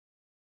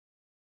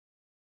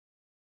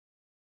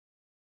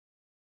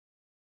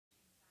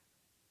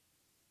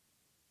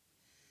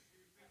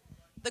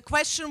The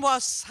question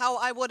was how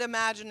I would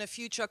imagine a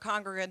future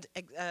congregant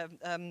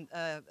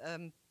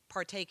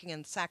partaking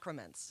in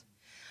sacraments.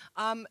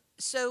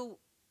 So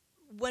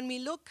when we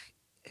look,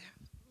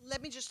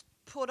 let me just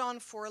put on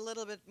for a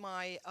little bit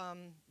my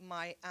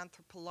my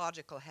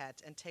anthropological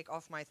hat and take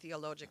off my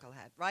theological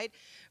hat, right?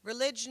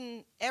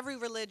 Religion, every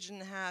religion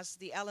has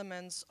the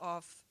elements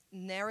of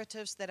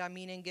narratives that are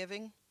meaning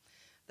giving.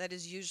 That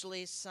is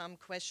usually some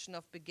question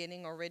of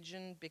beginning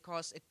origin,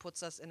 because it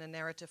puts us in a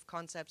narrative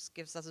concept,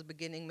 gives us a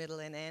beginning, middle,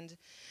 and end,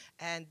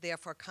 and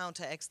therefore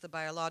counteracts the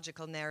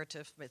biological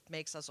narrative that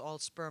makes us all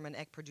sperm and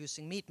egg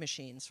producing meat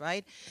machines,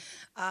 right?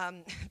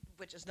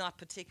 Which is not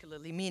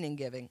particularly meaning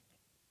giving.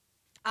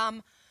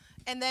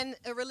 And then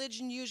a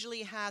religion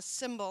usually has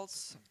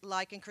symbols,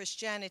 like in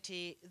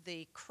Christianity,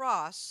 the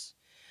cross,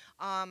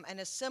 and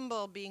a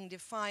symbol being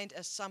defined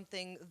as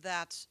something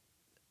that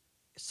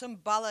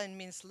symbolon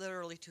means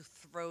literally to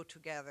throw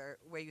together,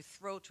 where you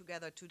throw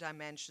together two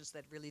dimensions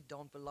that really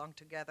don't belong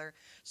together.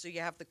 So you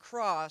have the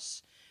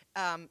cross,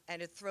 and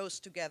it throws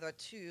together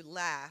two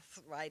lath,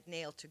 right,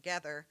 nailed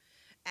together,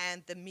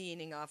 and the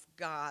meaning of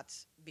God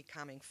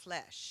becoming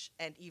flesh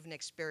and even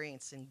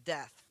experiencing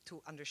death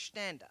to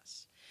understand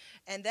us.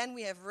 And then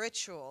we have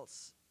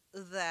rituals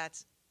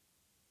that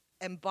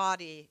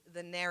embody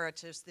the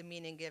narratives, the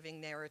meaning-giving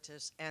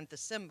narratives, and the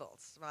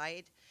symbols,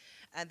 right?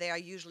 And they are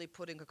usually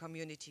putting a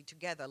community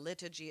together.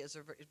 Liturgy is,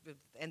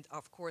 and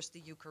of course the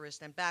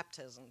Eucharist and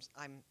baptisms.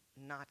 I'm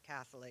not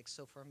Catholic,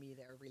 so for me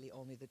there are really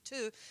only the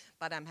two,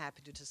 but I'm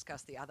happy to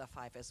discuss the other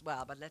five as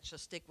well. But let's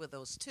just stick with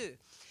those two.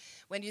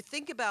 When you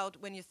think about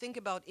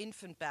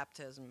infant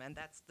baptism, and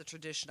that's the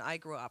tradition I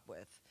grew up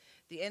with,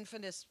 the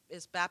infant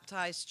is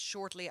baptized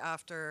shortly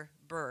after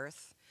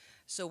birth,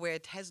 so where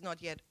it has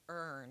not yet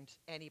earned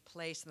any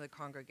place in the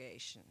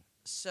congregation.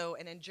 So,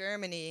 and in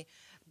Germany,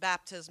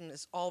 baptism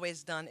is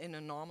always done in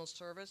a normal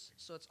service,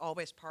 so it's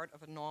always part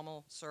of a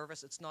normal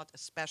service. It's not a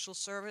special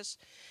service.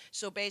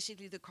 So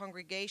basically the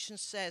congregation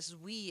says,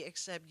 we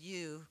accept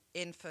you,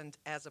 infant,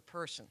 as a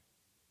person,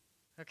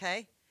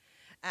 okay?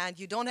 And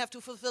you don't have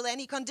to fulfill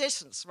any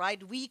conditions,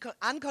 right? We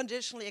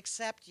unconditionally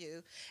accept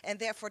you, and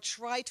therefore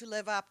try to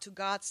live up to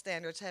God's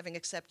standards, having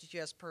accepted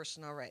you as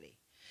person already.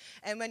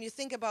 And when you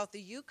think about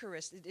the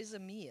Eucharist, it is a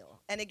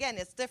meal. And again,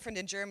 it's different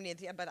in Germany,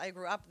 but I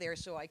grew up there,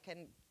 so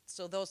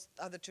so those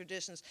are the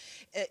traditions.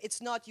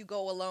 It's not you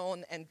go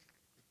alone and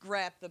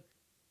grab the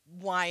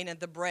wine and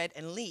the bread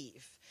and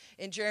leave.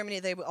 In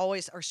Germany, they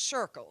always are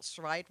circles,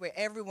 right, where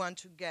everyone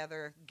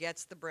together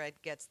gets the bread,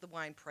 gets the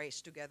wine,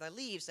 prays together,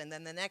 leaves, and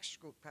then the next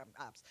group comes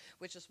up,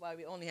 which is why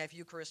we only have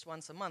Eucharist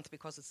once a month,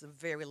 because it's a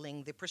very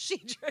lengthy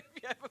procedure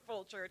if you have a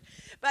full church.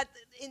 But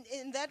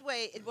in that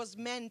way, it was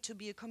meant to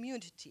be a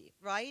community,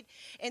 right?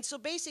 And so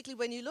basically,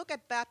 when you look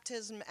at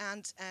baptism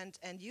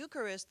and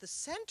Eucharist, the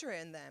center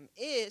in them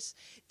is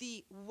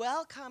the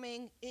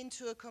welcoming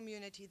into a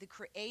community, the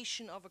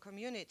creation of a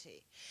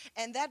community.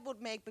 And that would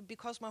make, but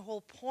because my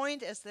whole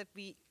point is that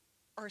we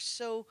are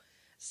so,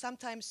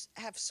 sometimes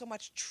have so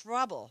much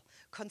trouble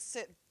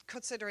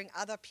considering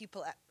other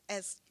people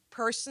as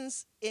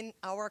persons in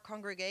our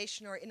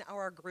congregation or in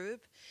our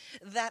group,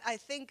 that I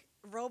think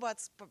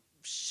robots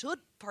should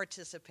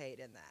participate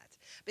in that,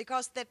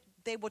 because that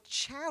they would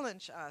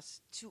challenge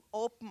us to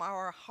open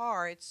our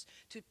hearts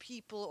to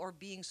people or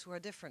beings who are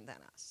different than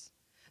us.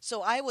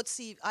 So I would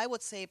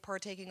say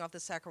partaking of the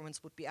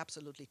sacraments would be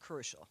absolutely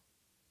crucial.